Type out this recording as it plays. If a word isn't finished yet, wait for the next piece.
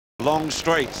long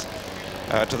straights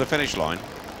to the finish line.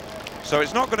 So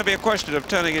it's not going to be a question of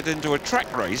turning it into a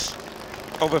track race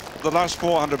over the last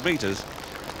 400 metres,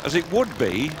 as it would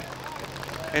be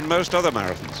in most other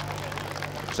marathons.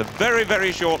 It's a very,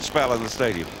 very short spell in the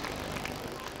stadium.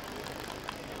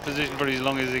 Position for as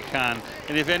long as he can,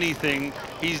 and if anything,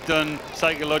 he's done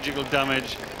psychological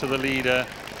damage to the leader.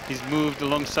 He's moved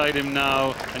alongside him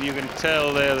now, and you can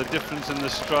tell there the difference in the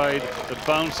stride, the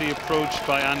bouncy approach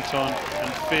by Anton,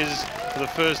 and Fizz for the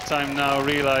first time now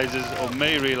realizes, or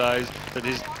may realize, that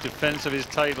his defense of his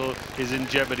title is in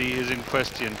jeopardy, is in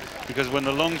question, because when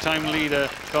the long-time leader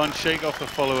can't shake off the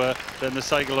follower, then the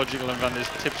psychological advantage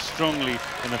tips strongly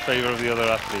in the favor of the other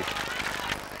athlete.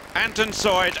 Anton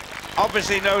saw it,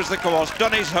 obviously knows the course,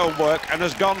 done his homework, and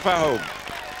has gone for home.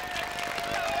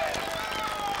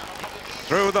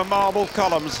 Through the marble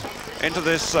columns into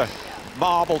this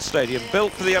marble stadium,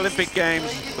 built for the Olympic Games,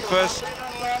 the first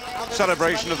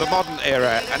celebration of the modern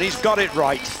era, and he's got it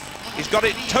right. He's got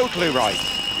it totally right.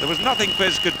 There was nothing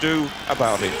Fizz could do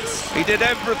about it. He did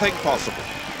everything possible.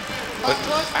 But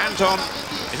Anton,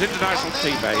 his international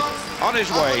teammate, on his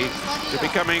way to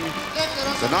becoming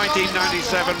the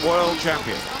 1997 world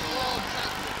champion.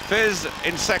 Fizz,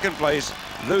 in second place,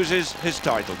 loses his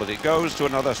title, but it goes to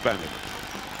another Spaniard.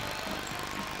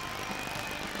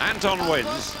 Anton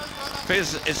wins,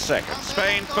 Fizz is second,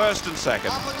 Spain first and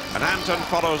second, and Anton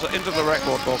follows into the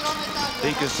record books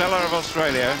the Gisela of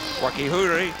Australia,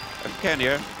 Wakihuri of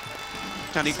Kenya,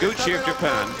 Taniguchi of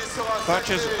Japan,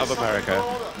 Patches of America,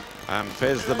 and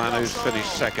Fizz, the man who's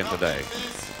finished second today.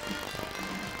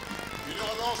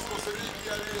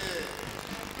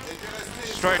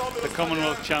 Straight the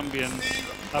Commonwealth champion,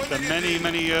 after many,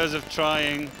 many years of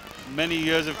trying, many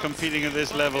years of competing at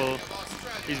this level.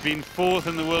 He's been 4th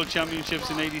in the World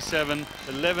Championships in '87,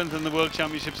 11th in the World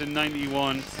Championships in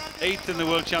 '91, 8th in the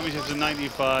World Championships in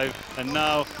 '95, and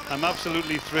now I'm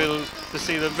absolutely thrilled to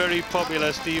see the very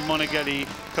popular Steve Moneghetti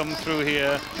come through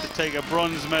here to take a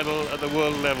bronze medal at the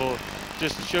world level.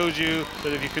 Just shows you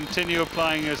that if you continue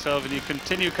applying yourself and you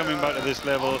continue coming back to this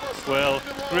level, well,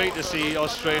 great to see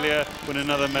Australia win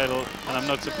another medal, and I'm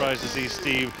not surprised to see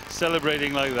Steve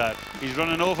celebrating like that. He's run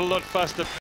an awful lot faster.